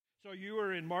So you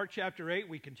are in Mark chapter 8.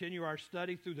 We continue our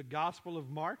study through the Gospel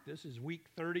of Mark. This is week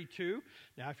 32.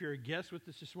 Now, if you're a guest with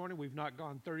us this morning, we've not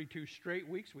gone 32 straight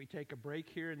weeks. We take a break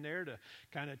here and there to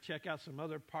kind of check out some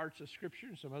other parts of Scripture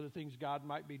and some other things God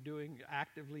might be doing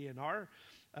actively in our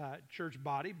church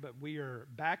body. But we are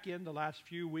back in the last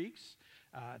few weeks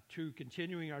to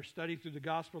continuing our study through the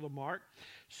Gospel of Mark.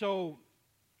 So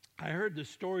I heard this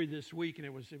story this week, and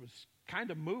it was kind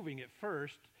of moving at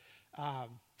first.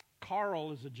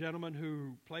 Carl is a gentleman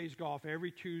who plays golf every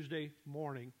Tuesday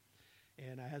morning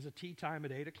and has a tee time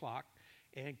at 8 o'clock.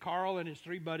 And Carl and his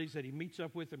three buddies that he meets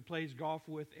up with and plays golf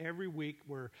with every week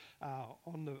were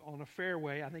on a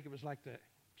fairway. I think it was like the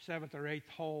 7th or 8th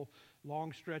hole,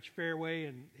 long stretch fairway.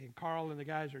 And Carl and the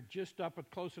guys are just up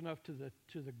close enough to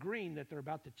the green that they're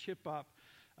about to chip up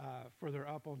further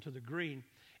up onto the green.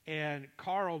 And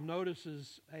Carl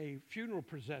notices a funeral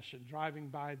procession driving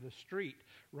by the street,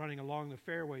 running along the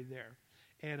fairway there.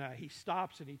 And he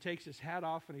stops and he takes his hat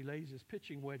off and he lays his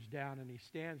pitching wedge down and he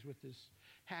stands with his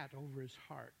hat over his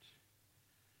heart.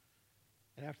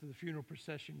 And after the funeral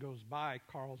procession goes by,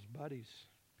 Carl's buddies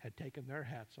had taken their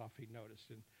hats off, he noticed.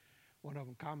 And one of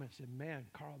them commented, "Man,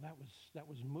 Carl, that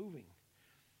was moving.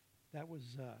 That was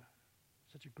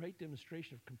such a great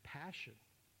demonstration of compassion.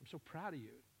 I'm so proud of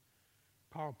you."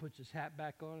 Carl puts his hat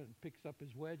back on and picks up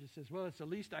his wedge and says, "Well, it's the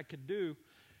least I could do.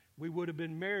 We would have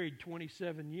been married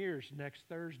 27 years next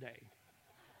Thursday."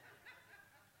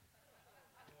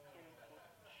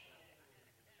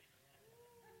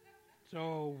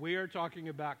 So we are talking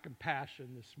about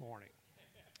compassion this morning.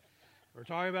 We're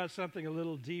talking about something a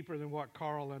little deeper than what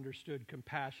Carl understood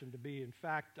compassion to be. In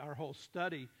fact, our whole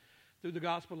study through the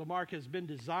Gospel of Mark has been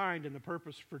designed, and the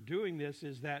purpose for doing this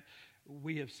is that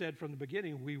we have said from the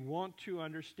beginning, we want to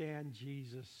understand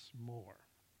Jesus more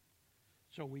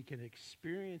so we can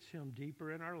experience him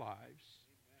deeper in our lives,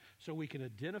 so we can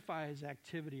identify his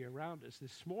activity around us.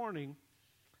 This morning,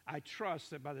 I trust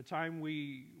that by the time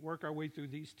we work our way through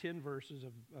these 10 verses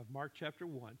of Mark chapter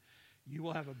 1, you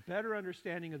will have a better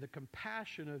understanding of the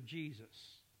compassion of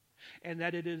Jesus, and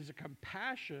that it is a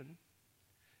compassion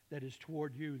that is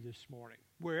toward you this morning.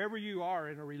 Wherever you are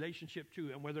in a relationship to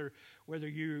him, whether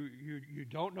you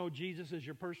don't know Jesus as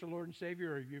your personal Lord and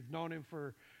Savior, or you've known him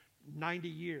for 90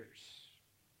 years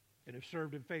and have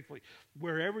served him faithfully,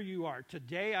 wherever you are,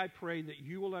 today I pray that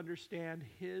you will understand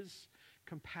his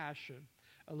compassion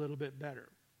a little bit better.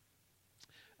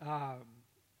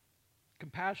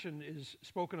 Compassion is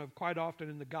spoken of quite often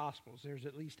in the Gospels. There's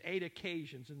at least 8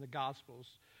 occasions in the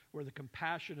Gospels where the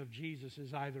compassion of Jesus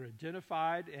is either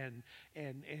identified and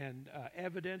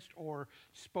evidenced or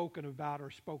spoken about or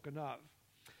spoken of.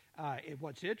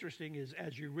 What's interesting is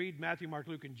as you read Matthew, Mark,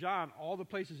 Luke, and John, all the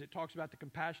places it talks about the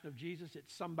compassion of Jesus,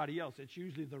 it's somebody else. It's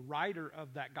usually the writer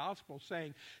of that gospel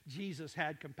saying Jesus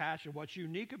had compassion. What's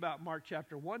unique about Mark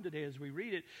chapter 1 today as we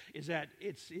read it is that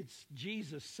it's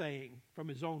Jesus saying from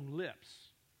his own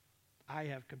lips, "I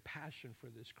have compassion for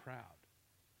this crowd."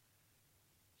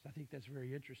 So I think that's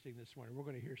very interesting this morning. We're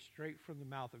going to hear straight from the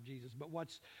mouth of Jesus. But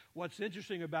what's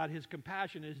interesting about his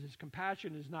compassion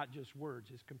is not just words.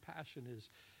 His compassion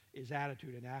is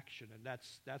attitude and action, and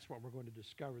that's what we're going to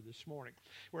discover this morning.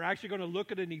 We're actually going to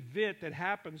look at an event that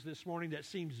happens this morning that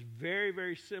seems very,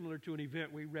 very similar to an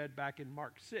event we read back in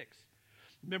Mark 6.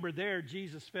 Remember there,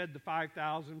 Jesus fed the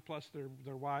 5,000 plus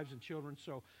their wives and children,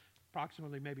 so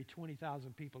approximately maybe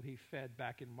 20,000 people he fed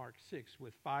back in Mark 6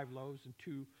 with 5 loaves and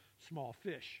 2 small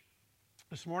fish.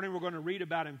 This morning we're going to read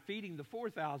about him feeding the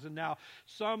 4,000. Now,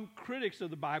 some critics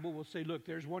of the Bible will say, look,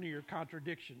 there's one of your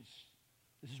contradictions.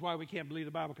 This is why we can't believe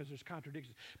the Bible, because there's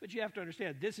contradictions. But you have to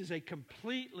understand, this is a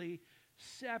completely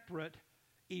separate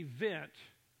event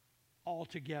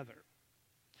altogether.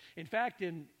 In fact,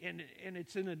 and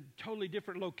it's in a totally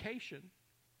different location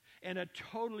and a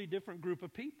totally different group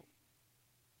of people.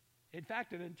 In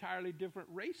fact, an entirely different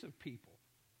race of people.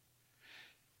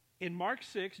 In Mark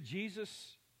 6,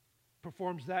 Jesus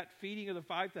performs that feeding of the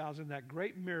 5,000, that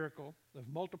great miracle of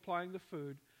multiplying the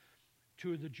food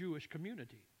to the Jewish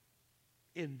community.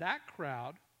 In that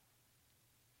crowd,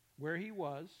 where he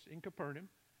was, in Capernaum,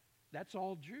 that's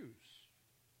all Jews.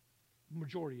 The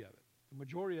majority of it. The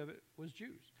majority of it was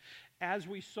Jews. As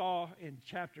we saw in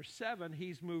chapter 7,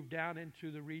 he's moved down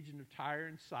into the region of Tyre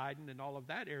and Sidon and all of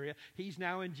that area. He's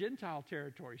now in Gentile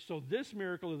territory. So this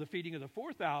miracle of the feeding of the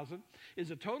 4,000 is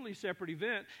a totally separate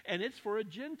event, and it's for a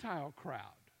Gentile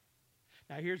crowd.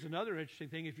 Now, here's another interesting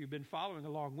thing, if you've been following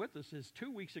along with us, is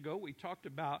 2 weeks ago we talked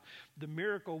about the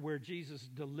miracle where Jesus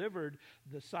delivered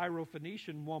the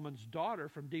Syrophoenician woman's daughter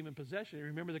from demon possession. You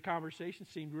remember the conversation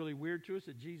seemed really weird to us,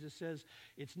 that Jesus says,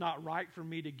 it's not right for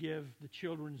me to give the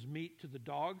children's meat to the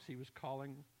dogs. He was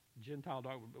calling Gentile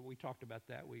dogma, but we talked about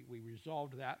that. We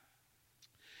resolved that.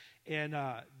 And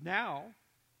now,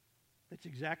 that's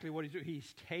exactly what he's doing.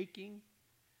 He's taking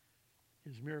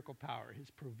his miracle power, his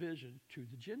provision to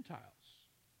the Gentiles.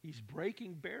 He's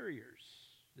breaking barriers.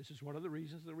 This is one of the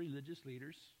reasons the religious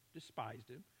leaders despised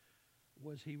him,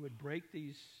 was he would break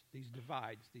these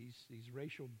divides, these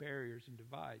racial barriers and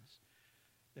divides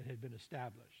that had been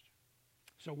established.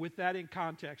 So with that in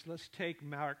context, let's take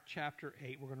Mark chapter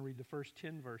 8. We're going to read the first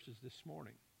 10 verses this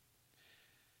morning.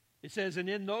 It says, "And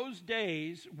in those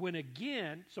days, when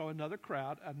again," so another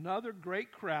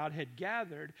great crowd had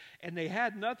gathered, and they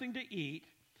had nothing to eat,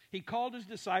 he called his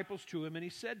disciples to him, and he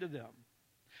said to them,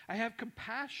 "I have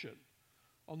compassion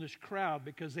on this crowd,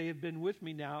 because they have been with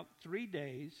me now 3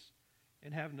 days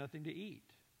and have nothing to eat.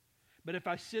 But if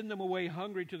I send them away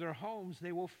hungry to their homes,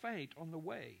 they will faint on the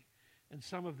way. And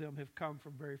some of them have come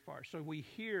from very far." So we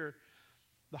hear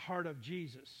the heart of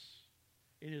Jesus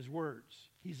in his words.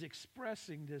 He's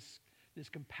expressing this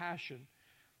compassion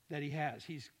that he has.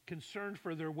 He's concerned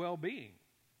for their well-being.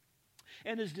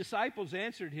 "And his disciples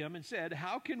answered him and said,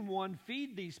 'How can one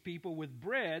feed these people with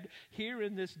bread here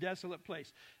in this desolate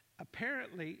place?'"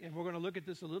 Apparently, and we're going to look at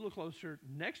this a little closer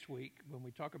next week when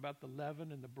we talk about the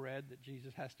leaven and the bread that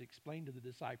Jesus has to explain to the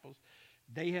disciples,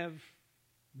 they have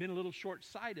been a little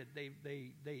short-sighted.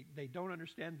 They don't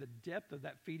understand the depth of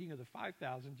that feeding of the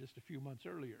 5,000 just a few months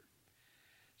earlier.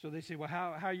 So they say, "Well,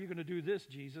 how are you going to do this,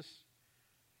 Jesus?"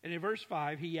 And in verse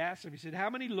 5, he asked them, he said, "How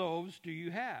many loaves do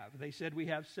you have?" They said, "We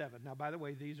have 7. Now, by the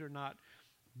way, these are not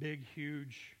big,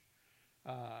 huge,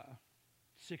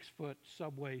 6-foot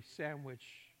Subway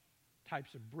sandwich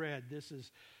types of bread. This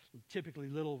is typically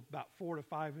little, about 4 to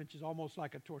 5 inches, almost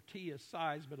like a tortilla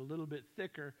size, but a little bit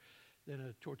thicker than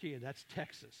a tortilla. That's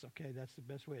Texas, okay? That's the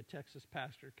best way a Texas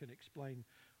pastor can explain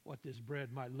what this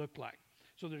bread might look like.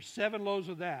 So there's 7 loaves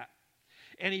of that.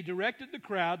 "And he directed the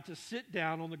crowd to sit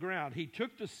down on the ground. He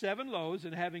took the 7 loaves,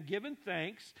 and having given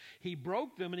thanks, he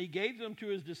broke them, and he gave them to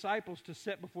his disciples to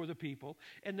set before the people,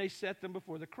 and they set them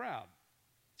before the crowd.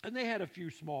 And they had a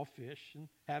few small fish, and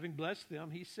having blessed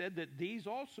them, he said that these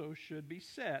also should be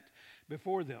set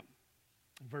before them."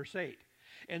 Verse 8,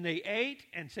 "And they ate,"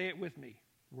 and say it with me,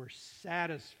 "were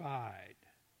satisfied.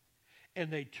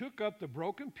 And they took up the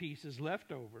broken pieces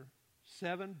left over,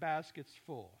 7 baskets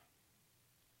full."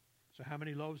 So how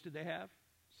many loaves did they have?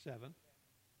 7.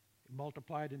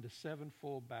 Multiplied into 7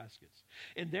 full baskets.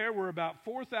 "And there were about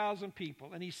 4,000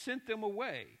 people, and he sent them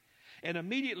away. And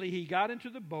immediately he got into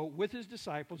the boat with his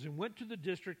disciples and went to the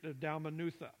district of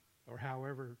Dalmanutha," or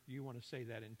however you want to say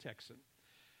that in Texan.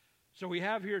 So we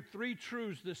have here 3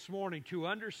 truths this morning to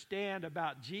understand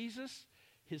about Jesus,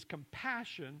 his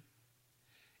compassion,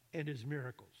 and his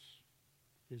miracles.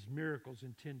 His miracles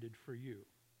intended for you.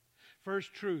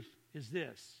 First truth is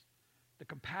this: the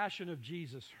compassion of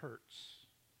Jesus hurts.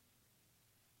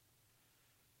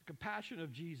 The compassion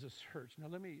of Jesus hurts. Now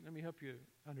let me help you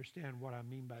understand what I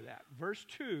mean by that. Verse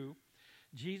 2,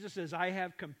 Jesus says, "I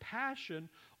have compassion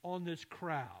on this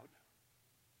crowd."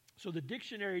 So the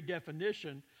dictionary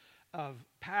definition of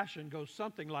passion goes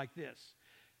something like this: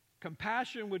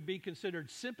 compassion would be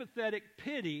considered sympathetic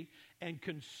pity and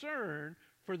concern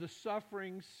for the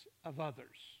sufferings of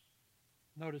others.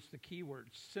 Notice the key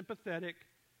words: sympathetic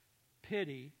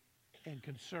pity and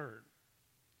concern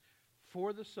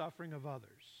for the suffering of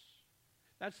others.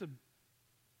 That's the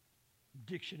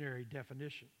dictionary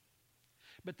definition.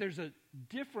 But there's a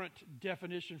different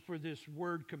definition for this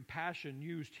word compassion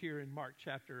used here in Mark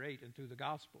chapter 8 and through the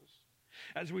Gospels.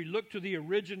 As we look to the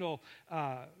original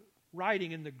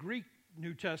writing in the Greek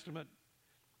New Testament,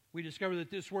 we discover that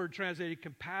this word translated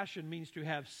compassion means to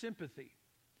have sympathy.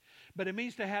 But it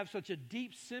means to have such a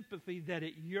deep sympathy that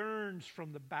it yearns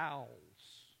from the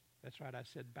bowels. That's right, I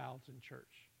said bowels in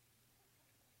church.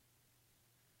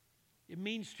 It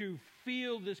means to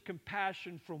feel this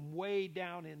compassion from way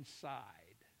down inside.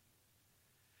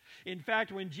 In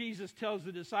fact, when Jesus tells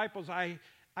the disciples, I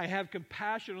have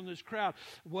compassion on this crowd,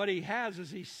 what he has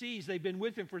is he sees they've been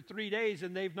with him for 3 days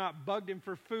and they've not bugged him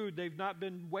for food. They've not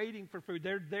been waiting for food.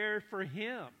 They're there for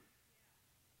him.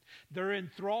 They're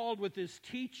enthralled with his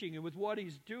teaching and with what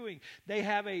he's doing. They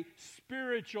have a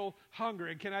spiritual hunger.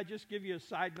 And can I just give you a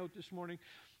side note this morning?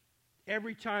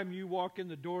 Every time you walk in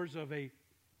the doors of a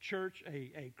church,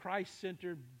 a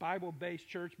Christ-centered, Bible-based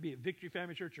church, be it Victory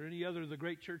Family Church or any other of the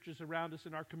great churches around us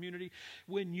in our community,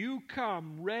 when you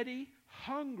come ready,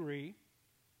 hungry,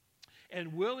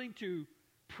 and willing to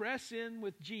press in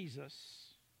with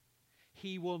Jesus,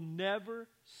 he will never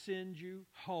send you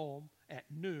home at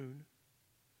noon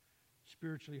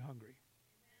spiritually hungry.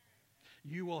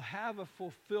 you will have a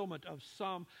fulfillment of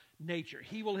some nature.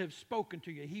 He will have spoken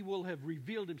to you. He will have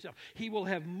revealed himself. He will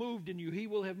have moved in you. He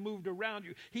will have moved around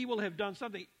you. He will have done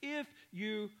something if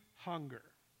you hunger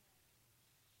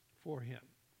for him.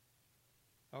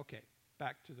 Okay,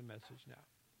 back to the message now.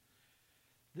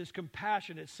 This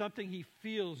compassion, it's something he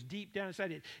feels deep down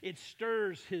inside. It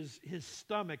stirs his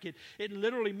stomach. It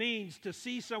literally means to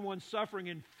see someone suffering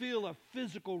and feel a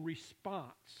physical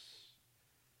response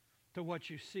to what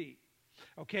you see.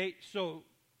 Okay, so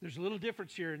there's a little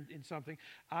difference here in something.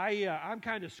 I'm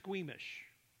kind of squeamish.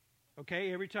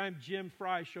 Okay, every time Jim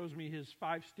Fry shows me his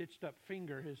 5-stitched up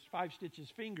finger, his 5 stitches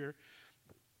finger,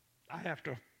 I have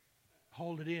to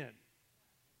hold it in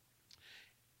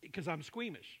because I'm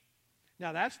squeamish.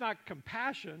 Now, that's not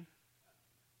compassion.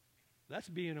 That's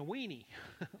being a weenie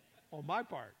on my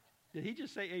part. Did he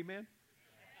just say amen?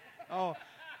 Oh,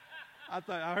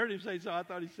 I heard him say so. I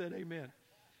thought he said amen.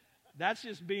 That's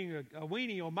just being a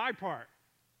weenie on my part.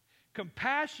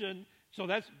 Compassion, so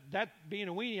that being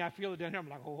a weenie, I feel it down here. I'm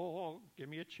like, oh, give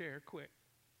me a chair, quick.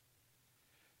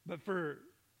 But to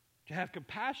have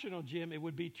compassion on Jim, it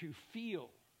would be to feel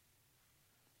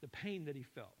the pain that he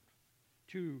felt,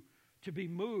 to be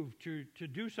moved, to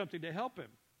do something to help him.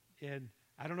 And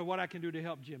I don't know what I can do to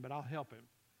help Jim, but I'll help him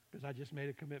because I just made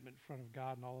a commitment in front of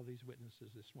God and all of these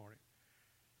witnesses this morning.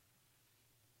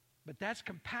 But that's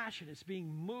compassion. It's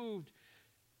being moved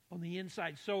on the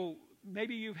inside. So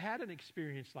maybe you've had an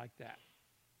experience like that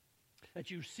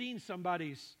you've seen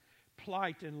somebody's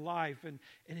plight in life and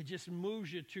it just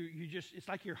moves you it's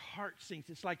like your heart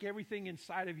sinks. It's like everything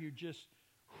inside of you it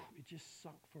just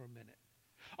sunk for a minute.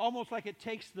 Almost like it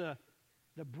takes the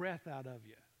breath out of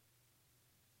you.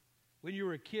 When you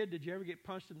were a kid, did you ever get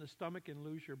punched in the stomach and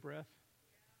lose your breath?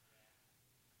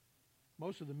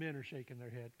 Most of the men are shaking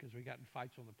their head because we got in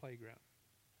fights on the playground.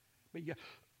 But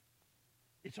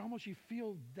it's almost you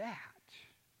feel that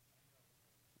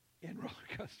in roller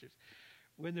coasters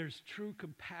when there's true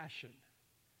compassion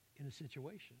in a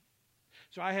situation.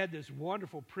 So I had this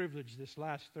wonderful privilege this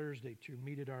last Thursday to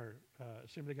meet at our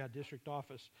Assembly of God district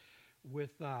office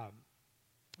with a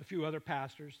few other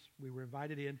pastors. We were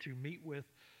invited in to meet with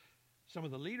some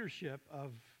of the leadership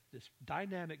of this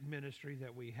dynamic ministry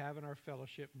that we have in our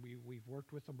fellowship. We've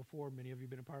worked with them before. Many of you have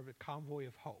been a part of it, Convoy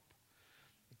of Hope.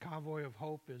 The Convoy of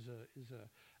Hope is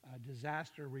a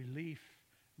disaster relief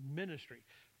ministry.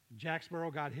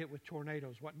 Jacksboro got hit with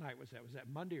tornadoes. What night was that? Was that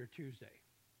Monday or Tuesday?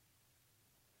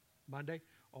 Monday?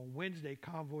 On Wednesday,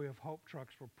 Convoy of Hope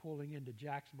trucks were pulling into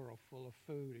Jacksboro full of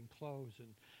food and clothes and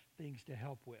things to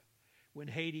help with. When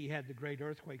Haiti had the great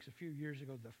earthquakes a few years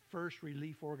ago, the first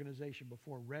relief organization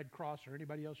before Red Cross or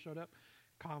anybody else showed up,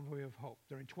 Convoy of Hope.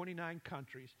 They're in 29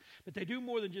 countries. But they do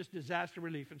more than just disaster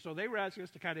relief. And so they were asking us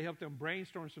to kind of help them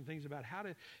brainstorm some things about how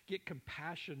to get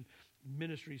compassion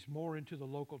ministries more into the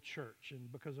local church.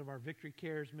 And because of our Victory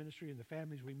Cares ministry and the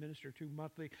families we minister to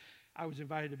monthly, I was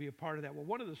invited to be a part of that. Well,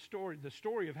 one of the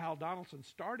story of Hal Donaldson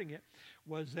starting it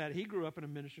was that he grew up in a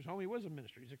minister's home. He was a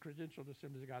minister. He's a credentialed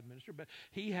Assemblies of God minister. But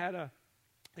he had a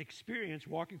experience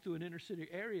walking through an inner city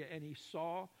area, and he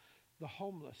saw the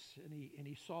homeless, and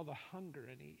he saw the hunger,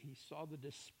 and he saw the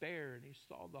despair, and he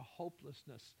saw the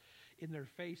hopelessness in their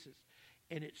faces.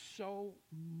 And it so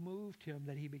moved him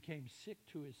that he became sick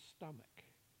to his stomach.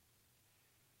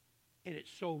 And it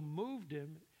so moved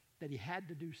him that he had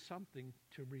to do something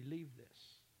to relieve this.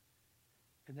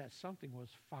 And that something was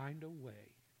find a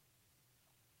way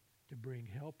to bring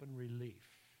help and relief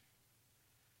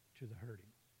to the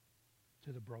hurting,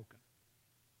 to the broken.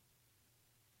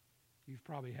 You've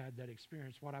probably had that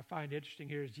experience. What I find interesting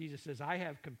here is Jesus says, I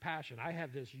have compassion. I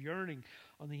have this yearning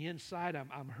on the inside.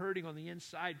 I'm hurting on the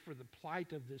inside for the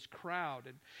plight of this crowd.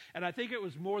 And I think it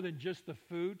was more than just the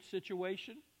food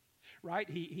situation, right?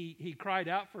 He cried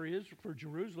out for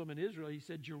Jerusalem and Israel. He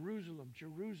said, Jerusalem,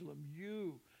 Jerusalem,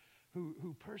 you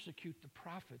who persecute the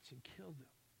prophets and kill them.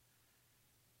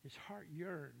 His heart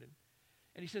yearned.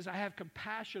 And he says, I have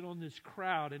compassion on this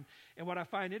crowd. And what I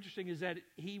find interesting is that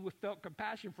he felt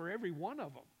compassion for every one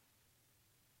of them.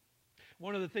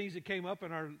 One of the things that came up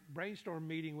in our brainstorm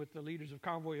meeting with the leaders of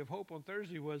Convoy of Hope on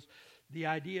Thursday was the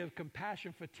idea of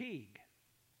compassion fatigue.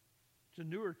 It's a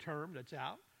newer term that's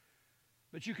out.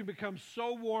 But you can become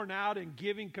so worn out in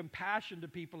giving compassion to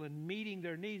people and meeting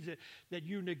their needs that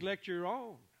you neglect your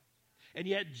own. And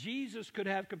yet Jesus could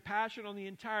have compassion on the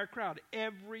entire crowd,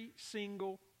 every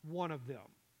single one of them.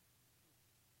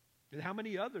 And how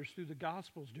many others through the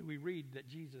Gospels do we read that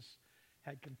Jesus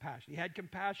had compassion? He had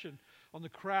compassion on the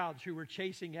crowds who were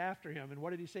chasing after him. And what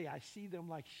did he say? I see them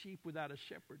like sheep without a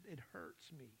shepherd. It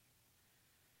hurts me.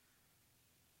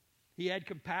 He had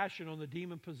compassion on the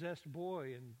demon-possessed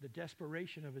boy and the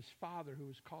desperation of his father who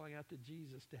was calling out to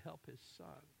Jesus to help his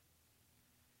son.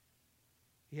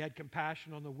 He had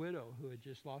compassion on the widow who had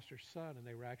just lost her son and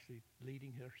they were actually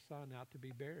leading her son out to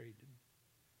be buried. And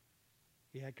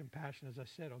he had compassion, as I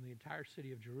said, on the entire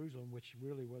city of Jerusalem, which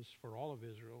really was for all of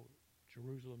Israel,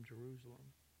 Jerusalem, Jerusalem.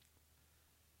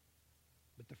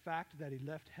 But the fact that he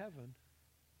left heaven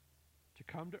to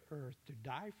come to earth to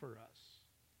die for us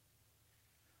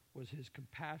was his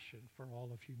compassion for all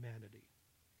of humanity.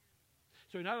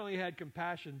 So he not only had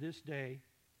compassion this day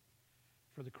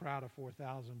for the crowd of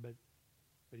 4,000, but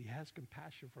he has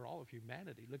compassion for all of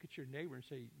humanity. Look at your neighbor and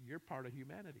say, you're part of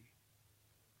humanity.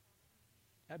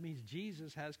 That means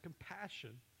Jesus has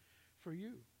compassion for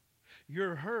you.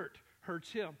 Your hurt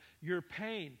hurts him. Your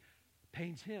pain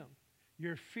pains him.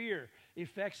 Your fear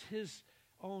affects his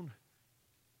own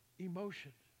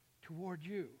emotion toward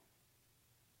you.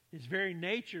 His very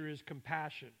nature is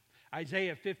compassion.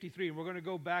 Isaiah 53, and we're going to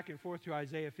go back and forth to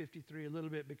Isaiah 53 a little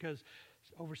bit because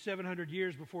over 700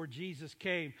 years before Jesus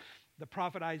came, the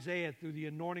prophet Isaiah, through the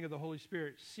anointing of the Holy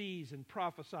Spirit, sees and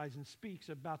prophesies and speaks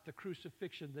about the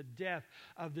crucifixion, the death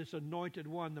of this anointed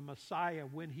one, the Messiah,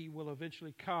 when he will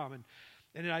eventually come. And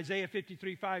in Isaiah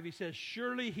 53:5, he says,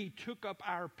 surely he took up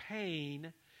our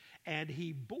pain and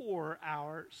he bore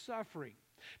our suffering.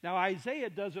 Now, Isaiah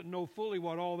doesn't know fully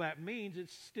what all that means.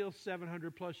 It's still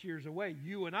 700 plus years away.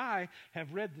 You and I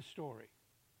have read the story.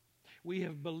 We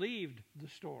have believed the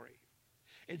story.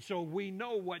 And so we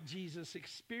know what Jesus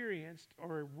experienced,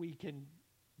 or we can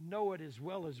know it as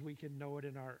well as we can know it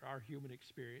in our human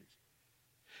experience.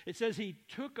 It says he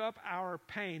took up our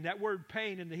pain. That word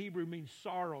pain in the Hebrew means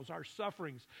sorrows, our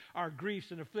sufferings, our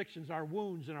griefs and afflictions, our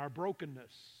wounds and our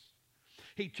brokenness.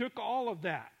 He took all of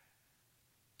that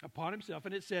upon himself,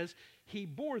 and it says he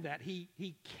bore that.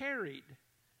 He carried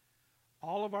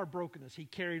all of our brokenness. He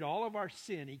carried all of our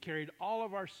sin. He carried all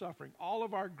of our suffering, all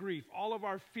of our grief, all of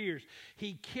our fears.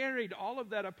 He carried all of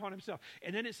that upon himself.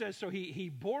 And then it says, so he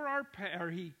bore our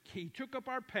he took up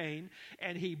our pain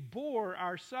and he bore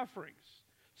our sufferings.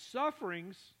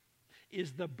 Sufferings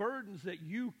is the burdens that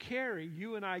you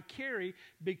and I carry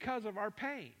because of our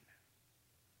pain.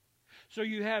 So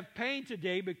you have pain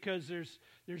today because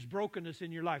there's brokenness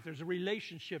in your life. There's a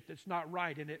relationship that's not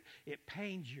right and it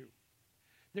pains you.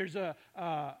 There's a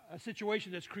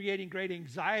situation that's creating great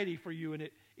anxiety for you, and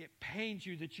it pains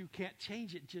you that you can't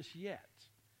change it just yet.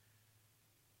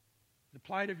 The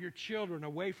plight of your children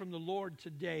away from the Lord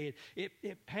today,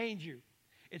 it pains you.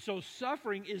 And so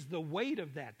suffering is the weight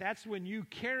of that. That's when you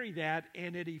carry that,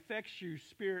 and it affects you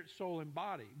spirit, soul, and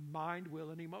body, mind,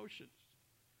 will, and emotions.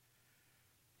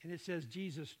 And it says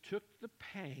Jesus took the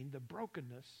pain, the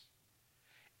brokenness,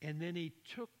 and then he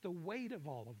took the weight of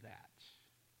all of that.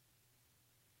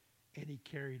 And he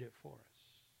carried it for us.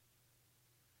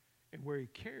 And where he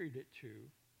carried it to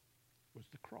was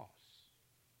the cross.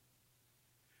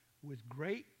 With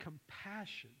great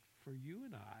compassion for you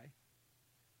and I,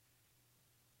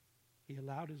 he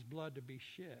allowed his blood to be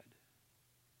shed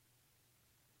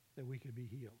that we could be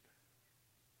healed.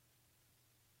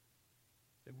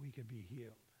 That we could be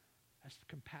healed. That's the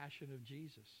compassion of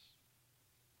Jesus.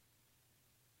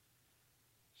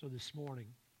 So this morning,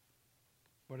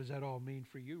 what does that all mean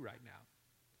for you right now?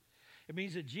 It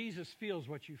means that Jesus feels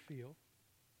what you feel.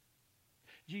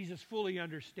 Jesus fully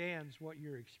understands what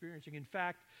you're experiencing. In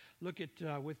fact, look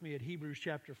at with me at Hebrews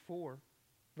chapter 4,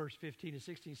 verse 15 and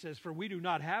 16. It says, for we do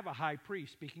not have a high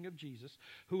priest, speaking of Jesus,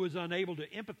 who is unable to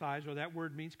empathize, or that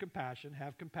word means compassion,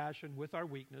 have compassion with our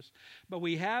weakness. But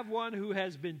we have one who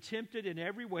has been tempted in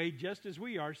every way, just as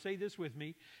we are. Say this with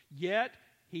me. Yet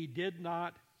he did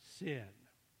not sin.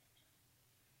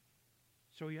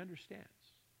 So he understands.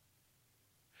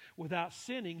 Without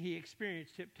sinning, he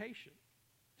experienced temptation.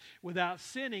 Without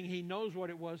sinning, he knows what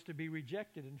it was to be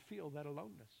rejected and feel that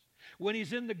aloneness. When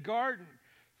he's in the garden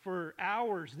for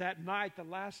hours that night, the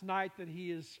last night that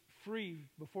he is free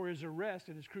before his arrest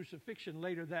and his crucifixion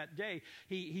later that day,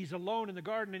 he's alone in the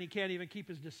garden and he can't even keep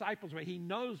his disciples away. He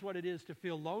knows what it is to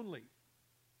feel lonely.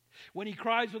 When he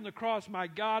cries on the cross, my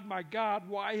God,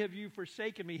 why have you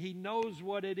forsaken me? He knows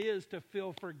what it is to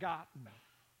feel forgotten.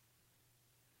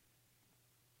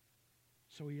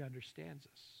 So he understands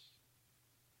us.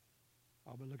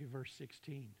 Oh, but look at verse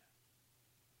 16.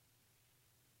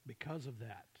 Because of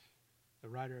that, the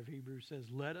writer of Hebrews says,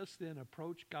 let us then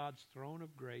approach God's throne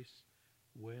of grace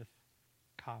with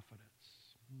confidence,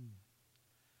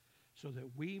 so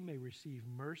that we may receive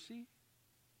mercy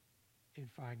and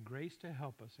find grace to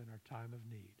help us in our time of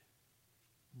need.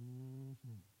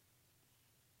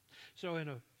 So in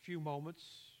a few moments,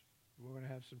 We're going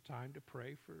to have some time to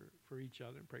pray for each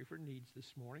other and pray for needs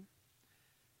this morning.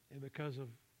 And because of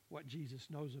what Jesus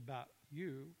knows about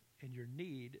you and your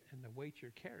need and the weight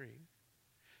you're carrying,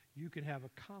 you can have a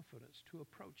confidence to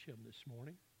approach him this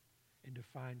morning and to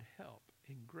find help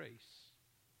and grace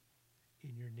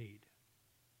in your need.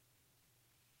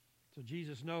 So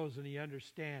Jesus knows and he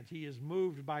understands. He is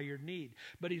moved by your need.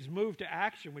 But he's moved to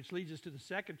action, which leads us to the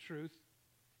second truth.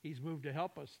 He's moved to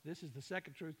help us. This is the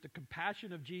second truth. The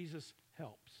compassion of Jesus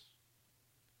helps.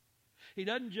 He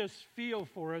doesn't just feel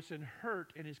for us and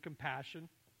hurt in his compassion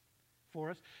for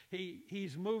us.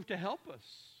 He's moved to help us.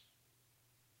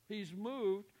 He's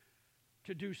moved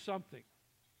to do something.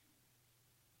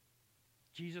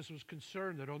 Jesus was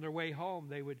concerned that on their way home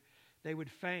they would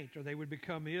faint or they would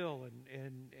become ill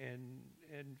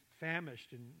and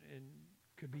famished and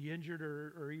could be injured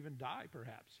or even die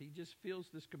perhaps. He just feels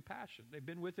this compassion. They've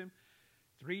been with him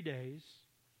 3 days,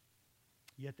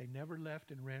 yet they never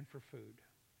left and ran for food.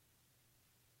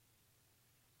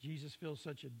 Jesus feels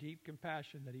such a deep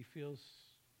compassion that he feels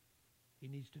he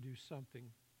needs to do something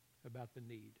about the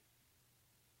need.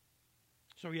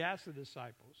 So he asked the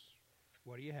disciples,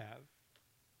 what do you have?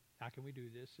 How can we do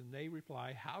this? And they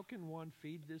reply, how can one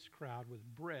feed this crowd with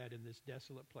bread in this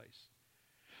desolate place?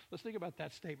 Let's think about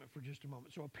that statement for just a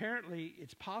moment. So apparently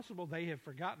it's possible they have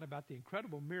forgotten about the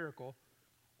incredible miracle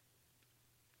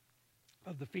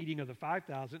of the feeding of the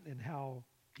 5,000 and how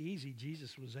easy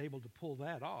Jesus was able to pull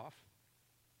that off.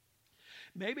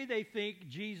 Maybe they think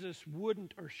Jesus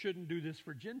wouldn't or shouldn't do this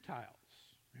for Gentiles.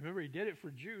 Remember, he did it for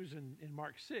Jews in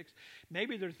Mark 6.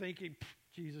 Maybe they're thinking,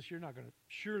 Jesus,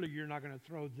 surely you're not going to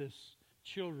throw this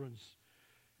children's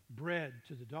bread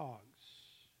to the dogs.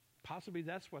 Possibly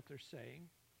that's what they're saying.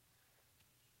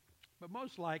 But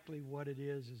most likely what it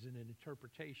is an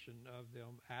interpretation of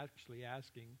them actually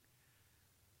asking,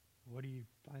 what are you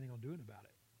planning on doing about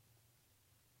it?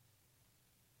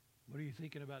 What are you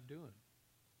thinking about doing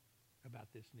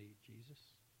about this need, Jesus?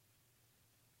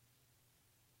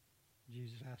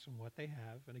 Jesus asks them what they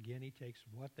have, and again, he takes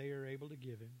what they are able to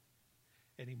give him,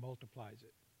 and he multiplies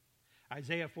it.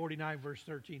 Isaiah 49, verse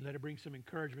 13, let it bring some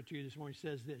encouragement to you this morning,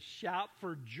 says this, shout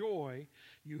for joy,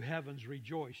 you heavens,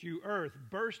 rejoice. You earth,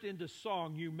 burst into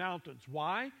song, you mountains.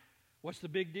 Why? What's the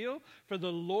big deal? For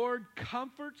the Lord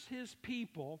comforts his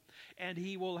people, and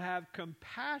he will have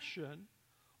compassion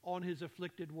on his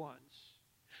afflicted ones.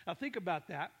 Now think about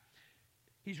that.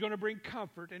 He's going to bring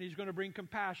comfort, and he's going to bring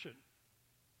compassion.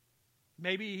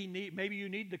 Maybe you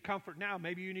need the comfort now.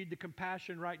 Maybe you need the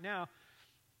compassion right now.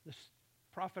 The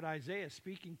prophet Isaiah,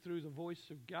 speaking through the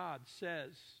voice of God,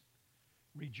 says,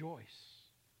 rejoice.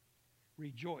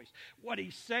 Rejoice. What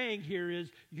he's saying here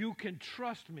is, you can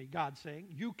trust me, God's saying.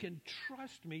 You can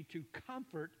trust me to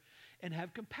comfort and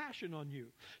have compassion on you.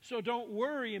 So don't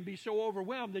worry and be so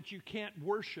overwhelmed that you can't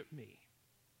worship me.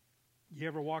 You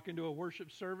ever walk into a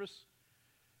worship service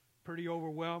pretty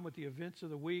overwhelmed with the events of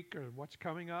the week or what's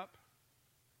coming up?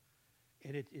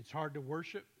 And it's hard to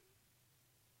worship.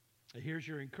 Here's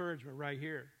your encouragement right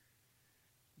here.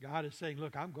 God is saying,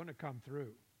 look, I'm going to come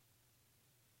through.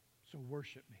 So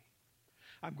worship me.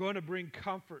 I'm going to bring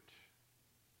comfort.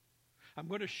 I'm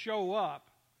going to show up.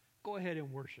 Go ahead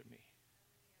and worship me.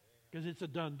 Because it's a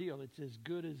done deal. It's as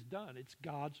good as done. It's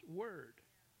God's word.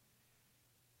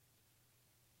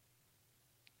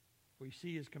 We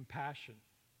see his compassion,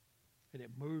 and it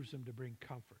moves him to bring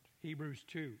comfort. Hebrews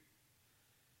 2.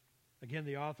 Again,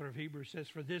 the author of Hebrews says,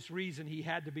 for this reason he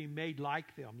had to be made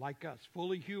like them, like us,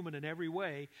 fully human in every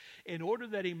way, in order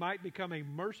that he might become a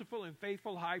merciful and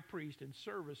faithful high priest in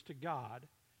service to God,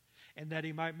 and that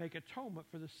he might make atonement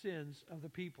for the sins of the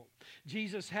people.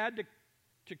 Jesus had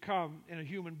to come in a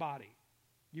human body.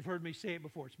 You've heard me say it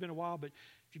before. It's been a while, but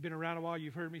if you've been around a while,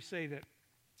 you've heard me say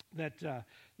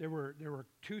that there were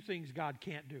two things God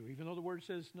can't do. Even though the Word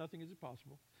says nothing is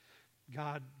impossible,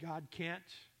 God can't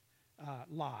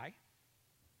lie.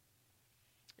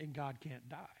 And God can't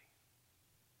die.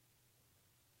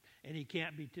 And he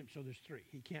can't be tempted. So there's three.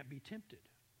 He can't be tempted.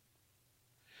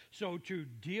 So to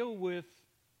deal with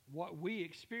what we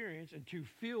experience and to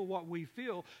feel what we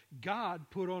feel, God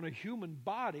put on a human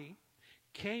body,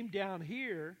 came down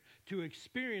here to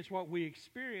experience what we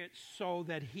experience so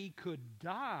that he could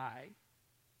die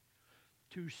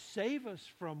to save us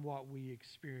from what we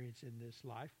experience in this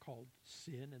life called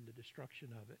sin and the destruction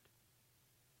of it.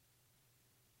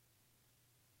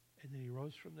 And then he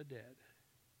rose from the dead.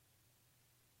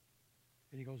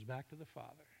 And he goes back to the Father.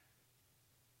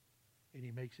 And he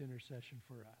makes intercession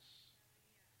for us.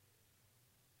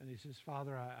 And he says,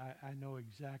 Father, I know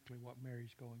exactly what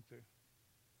Mary's going through.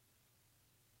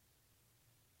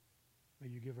 May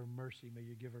you give her mercy. May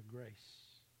you give her grace.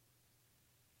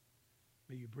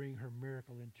 May you bring her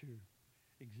miracle into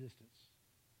existence.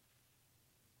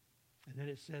 And then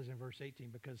it says in verse 18,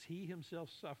 because he himself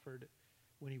suffered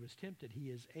when he was tempted, he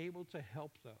is able to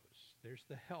help those. There's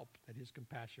the help that his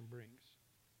compassion brings.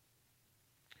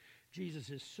 Jesus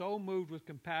is so moved with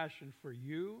compassion for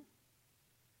you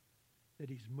that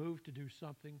he's moved to do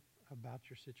something about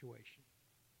your situation.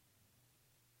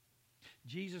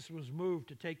 Jesus was moved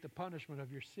to take the punishment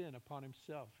of your sin upon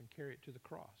himself and carry it to the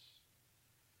cross.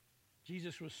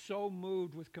 Jesus was so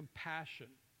moved with compassion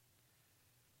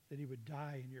that he would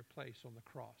die in your place on the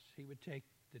cross. He would take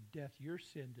the death your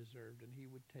sin deserved, and he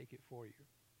would take it for you.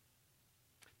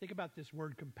 Think about this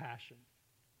word compassion.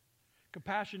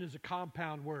 Compassion is a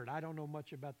compound word. I don't know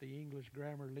much about the English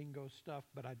grammar lingo stuff,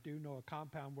 but I do know a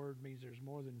compound word means there's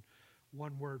more than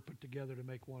one word put together to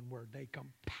make one word. They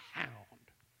compound.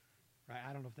 Right?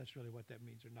 I don't know if that's really what that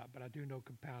means or not, but I do know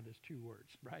compound is two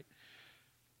words, right?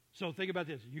 So think about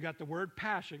this. You got the word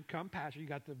passion, compassion. You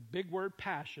got the big word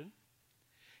passion.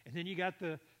 And then you got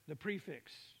the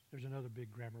prefix. There's another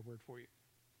big grammar word for you.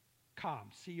 Com,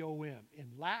 C-O-M. In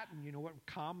Latin, you know what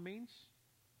com means?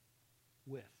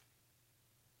 With.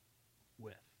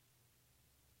 With.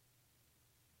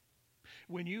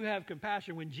 When you have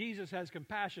compassion, when Jesus has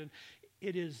compassion,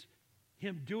 it is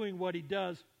him doing what he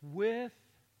does with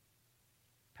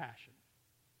passion.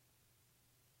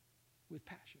 With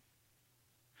passion.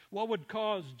 What would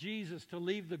cause Jesus to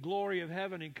leave the glory of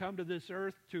heaven and come to this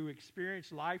earth to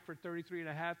experience life for 33 and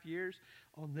a half years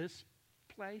on this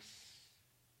place?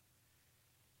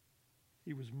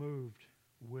 He was moved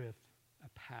with a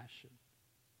passion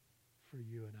for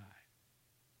you and I.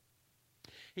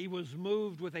 He was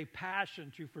moved with a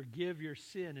passion to forgive your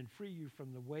sin and free you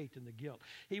from the weight and the guilt.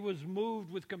 He was moved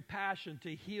with compassion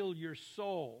to heal your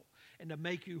soul and to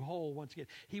make you whole once again.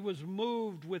 He was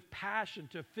moved with passion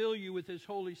to fill you with his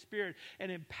Holy Spirit and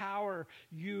empower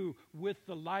you with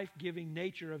the life-giving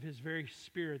nature of his very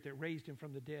Spirit that raised him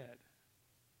from the dead.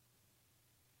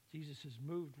 Jesus is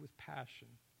moved with passion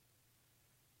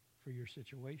for your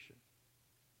situation.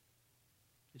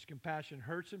 His compassion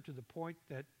hurts him to the point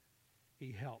that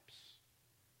he helps.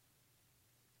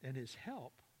 And his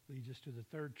help leads us to the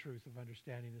third truth of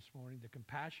understanding this morning. The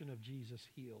compassion of Jesus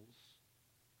heals.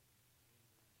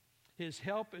 His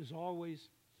help is always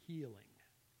healing.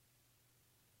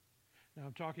 Now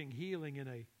I'm talking healing in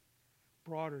a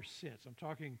broader sense. I'm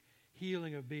talking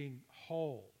healing of being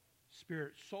whole,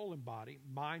 spirit, soul, and body,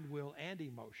 mind, will, and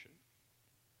emotion.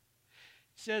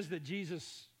 It says that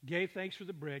Jesus gave thanks for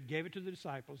the bread, gave it to the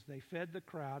disciples. They fed the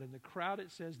crowd, and the crowd, it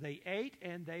says, they ate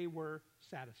and they were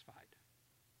satisfied.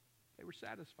 They were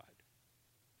satisfied.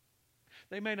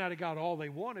 They may not have got all they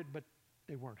wanted, but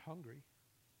they weren't hungry.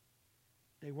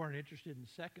 They weren't interested in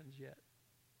seconds yet.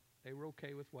 They were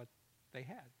okay with what they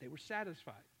had. They were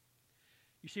satisfied.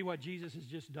 You see what Jesus has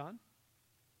just done?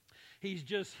 He's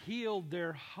just healed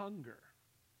their hunger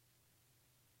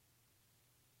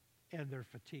and their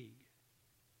fatigue.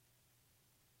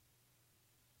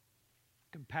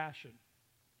 Compassion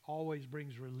always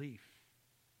brings relief,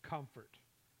 comfort,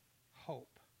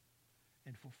 hope,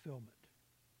 and fulfillment.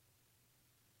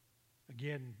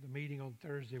 Again, the meeting on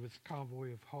Thursday with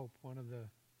Convoy of Hope, one of the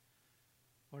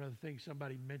things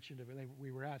somebody mentioned,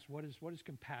 we were asked, what does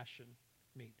compassion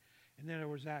mean? And then there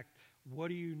was asked, what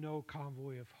do you know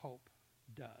Convoy of Hope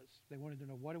does? They wanted to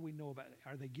know, what do we know about it?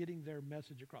 Are they getting their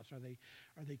message across? Are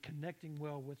they connecting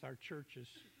well with our churches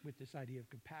with this idea of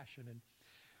compassion? And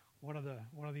one of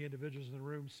the individuals in the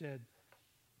room said,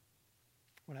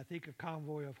 when I think of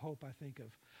Convoy of Hope, I think of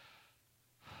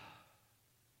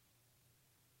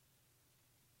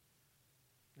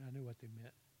and I knew what they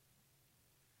meant.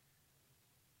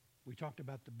 We talked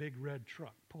about the big red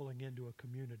truck pulling into a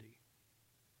community.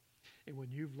 And when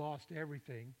you've lost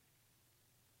everything,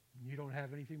 you don't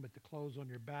have anything but the clothes on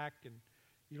your back, and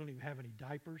you don't even have any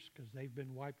diapers because they've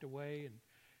been wiped away, and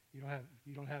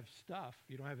you don't have stuff,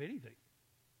 you don't have anything.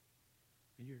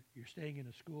 And you're staying in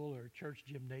a school or a church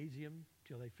gymnasium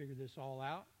till they figure this all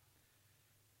out.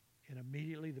 And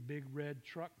immediately the big red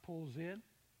truck pulls in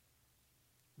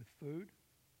with food,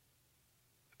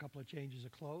 a couple of changes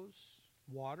of clothes,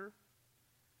 water.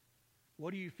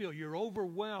 What do you feel? You're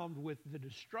overwhelmed with the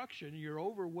destruction. You're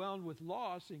overwhelmed with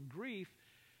loss and grief.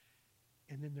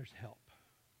 And then there's help.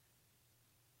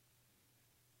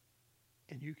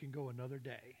 And you can go another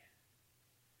day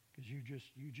because you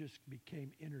just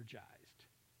became energized.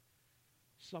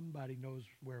 Somebody knows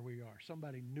where we are.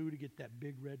 Somebody knew to get that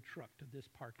big red truck to this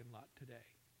parking lot today.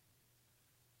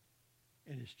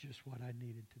 And it's just what I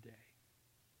needed today.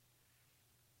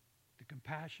 The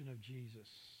compassion of Jesus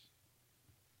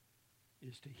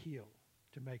is to heal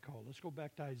to make whole. Let's go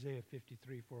back to Isaiah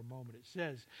 53 for a moment. It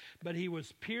says, "But he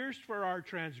was pierced for our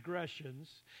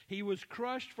transgressions, he was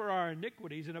crushed for our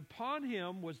iniquities, and upon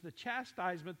him was the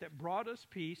chastisement that brought us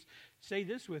peace." Say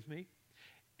this with me.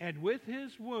 "And with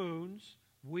his wounds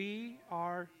we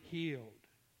are healed."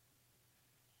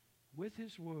 With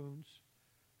his wounds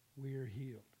we are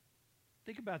healed.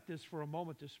 Think about this for a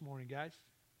moment this morning, guys.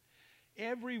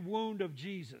 Every wound of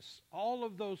Jesus, all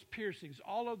of those piercings,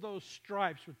 all of those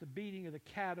stripes with the beating of the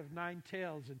cat of nine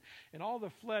tails, and all the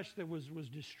flesh that was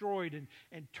destroyed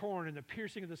and torn, and the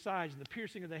piercing of the sides, and the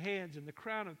piercing of the hands, and the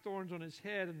crown of thorns on his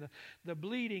head, and the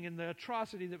bleeding and the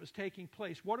atrocity that was taking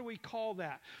place. What do we call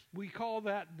that? We call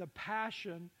that the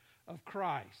passion of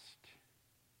Christ.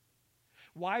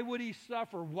 Why would he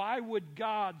suffer? Why would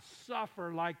God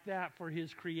suffer like that for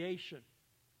his creation?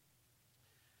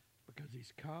 Because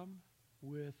he's come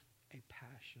with a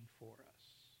passion for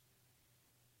us.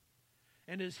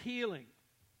 And his healing,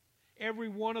 every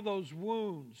one of those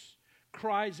wounds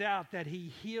cries out that he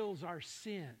heals our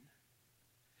sin.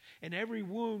 And every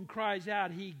wound cries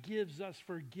out he gives us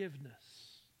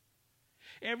forgiveness.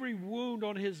 Every wound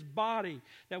on his body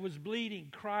that was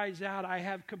bleeding cries out, "I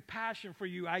have compassion for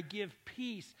you. I give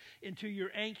peace into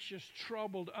your anxious,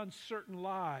 troubled, uncertain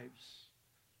lives."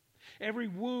 Every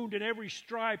wound and every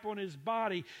stripe on his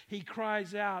body, he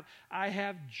cries out, "I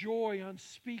have joy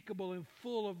unspeakable and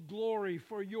full of glory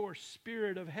for your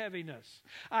spirit of heaviness."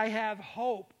 I have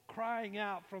hope crying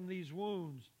out from these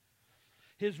wounds.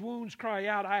 His wounds cry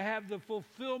out, "I have the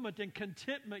fulfillment and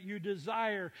contentment you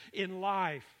desire in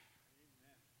life."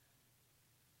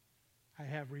 I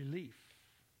have relief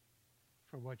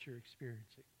for what you're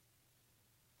experiencing.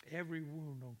 Every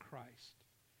wound on Christ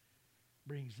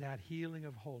brings that healing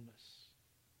of wholeness.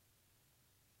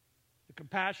 The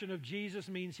compassion of Jesus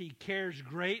means he cares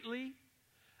greatly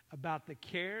about the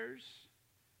cares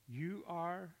you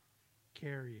are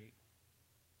carrying.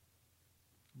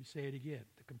 Let me say it again.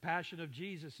 The compassion of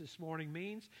Jesus this morning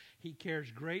means he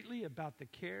cares greatly about the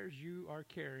cares you are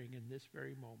carrying in this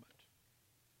very moment.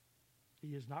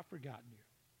 He has not forgotten you.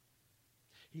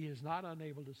 He is not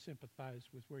unable to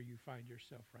sympathize with where you find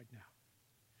yourself right now.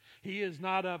 He is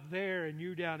not up there and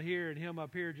you down here and him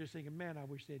up here just thinking, "Man, I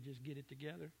wish they'd just get it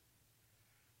together."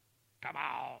 Come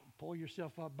on, pull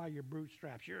yourself up by your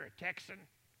bootstraps. You're a Texan.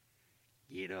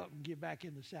 Get up and get back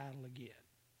in the saddle again.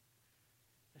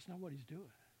 That's not what he's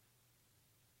doing.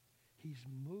 He's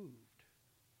moved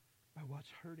by what's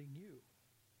hurting you.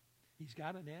 He's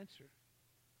got an answer.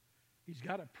 He's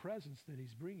got a presence that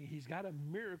he's bringing. He's got a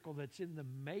miracle that's in the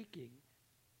making.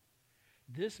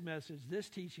 This message, this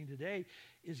teaching today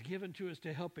is given to us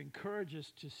to help encourage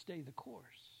us to stay the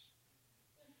course.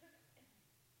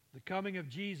 The coming of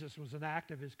Jesus was an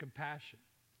act of his compassion.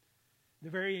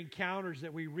 The very encounters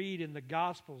that we read in the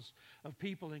Gospels of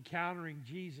people encountering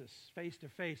Jesus face to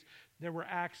face, there were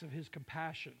acts of his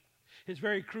compassion. His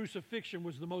very crucifixion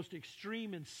was the most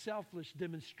extreme and selfless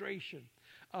demonstration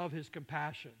of his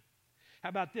compassion. How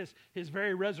about this? His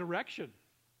very resurrection,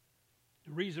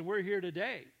 the reason we're here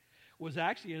today, was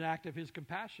actually an act of his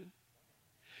compassion.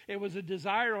 It was a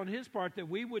desire on his part that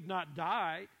we would not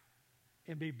die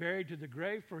and be buried to the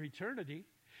grave for eternity.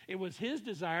 It was his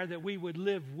desire that we would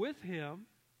live with him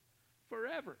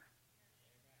forever.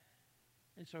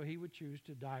 And so he would choose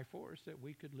to die for us that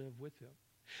we could live with him.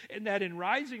 And that in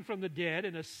rising from the dead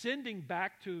and ascending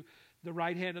back to the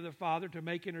right hand of the Father to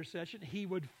make intercession, he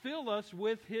would fill us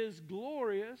with his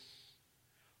glorious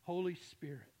Holy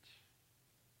Spirit.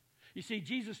 You see,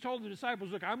 Jesus told the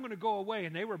disciples, "Look, I'm going to go away,"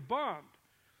 and they were bummed.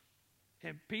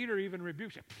 And Peter even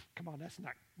rebuked him. "Come on, that's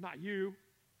not you."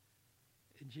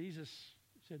 And Jesus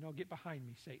said, "No, get behind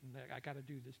me, Satan. I got to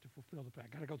do this to fulfill the plan. I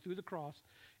got to go through the cross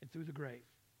and through the grave.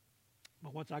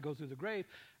 But once I go through the grave,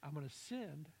 I'm going to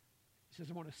send," he says,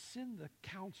 "I'm going to send the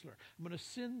counselor. I'm going to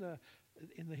send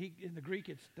in the Greek,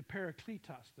 it's the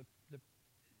parakletos. The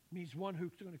means one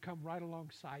who's going to come right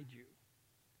alongside you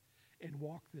and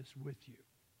walk this with you."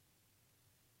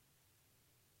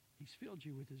 He's filled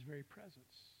you with his very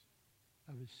presence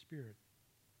of his Spirit.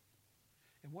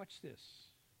 And watch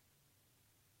this.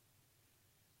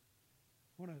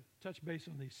 I want to touch base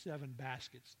on these 7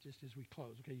 baskets just as we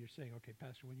close. Okay, you're saying, "Okay,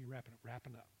 Pastor, when you're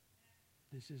wrapping up.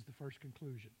 This is the first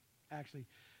conclusion." Actually,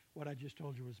 what I just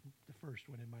told you was the first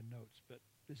one in my notes, but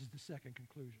this is the second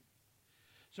conclusion.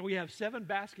 So we have 7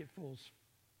 basketfuls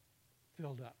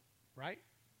filled up, right?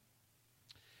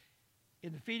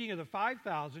 In the feeding of the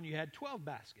 5,000, you had 12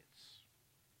 baskets.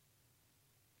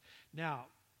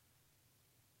 Now,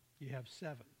 you have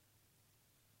 7.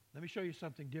 Let me show you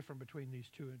something different between these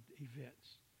two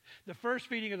events. The first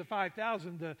feeding of the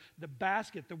 5,000, the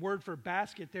basket, the word for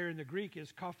basket there in the Greek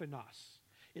is kophanos.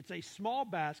 It's a small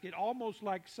basket, almost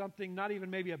like something, not even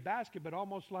maybe a basket, but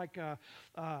almost like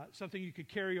something you could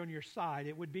carry on your side.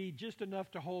 It would be just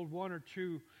enough to hold 1 or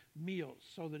 2 meals.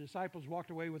 So the disciples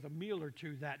walked away with a meal or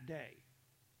 2 that day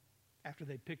after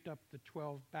they picked up the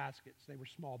 12 baskets. They were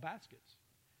small baskets.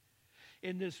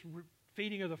 In this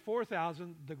feeding of the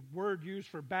 4,000, the word used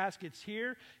for baskets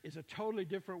here is a totally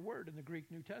different word in the Greek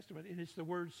New Testament, and it's the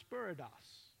word spiridos.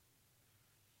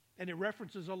 And it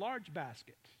references a large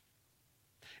basket.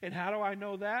 And how do I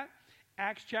know that?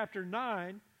 Acts chapter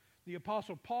 9, the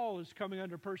Apostle Paul is coming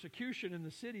under persecution, and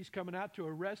the city's coming out to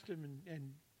arrest him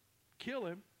and kill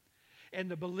him. And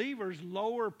the believers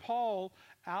lower Paul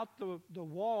out the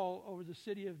wall over the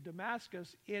city of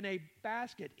Damascus in a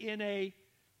basket, in a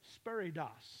spiridos.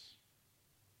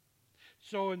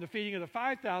 So in the feeding of the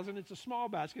 5,000, it's a small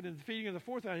basket. In the feeding of the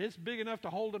 4,000, it's big enough to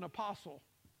hold an apostle.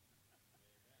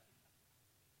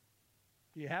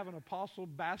 Do you have an apostle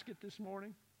basket this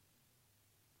morning?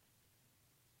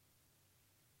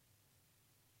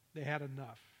 They had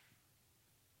enough.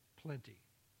 Plenty.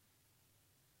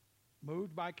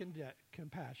 Moved by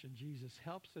compassion, Jesus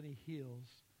helps and he heals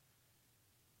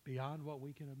beyond what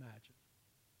we can imagine.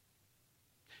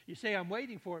 You say, I'm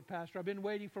waiting for it, Pastor. I've been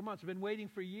waiting for months. I've been waiting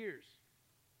for years.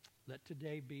 Let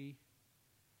today be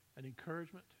an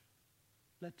encouragement.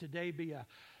 Let today be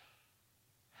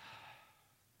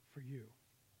for you.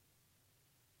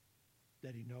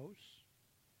 That he knows.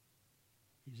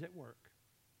 He's at work.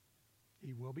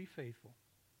 He will be faithful.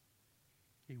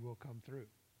 He will come through.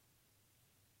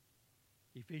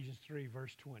 Ephesians 3,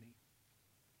 verse 20.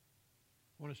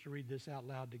 I want us to read this out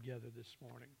loud together this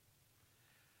morning.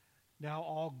 Now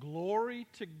all glory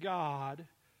to God,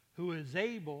 who is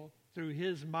able, through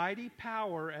his mighty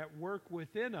power at work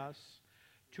within us,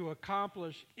 to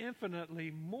accomplish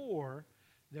infinitely more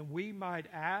than we might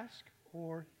ask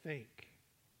or think.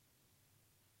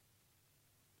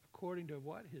 According to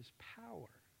what? His power.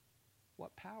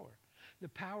 What power? The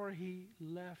power he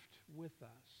left with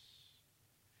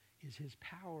us is his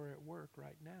power at work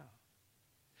right now.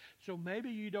 So maybe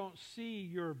you don't see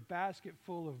your basket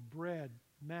full of bread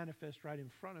manifest right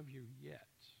in front of you yet.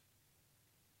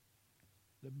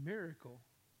 The miracle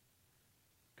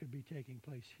could be taking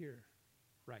place here,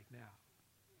 right now.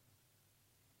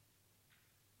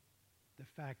 The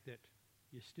fact that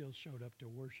you still showed up to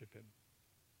worship him.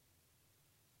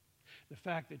 The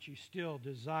fact that you still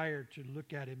desire to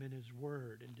look at him in his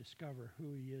word and discover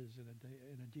who he is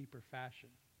in a deeper fashion.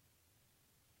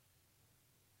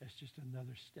 That's just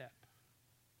another step.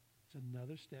 It's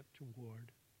another step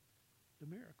toward the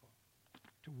miracle,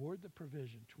 toward the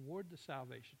provision, toward the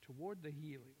salvation, toward the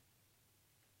healing.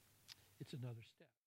 It's another step.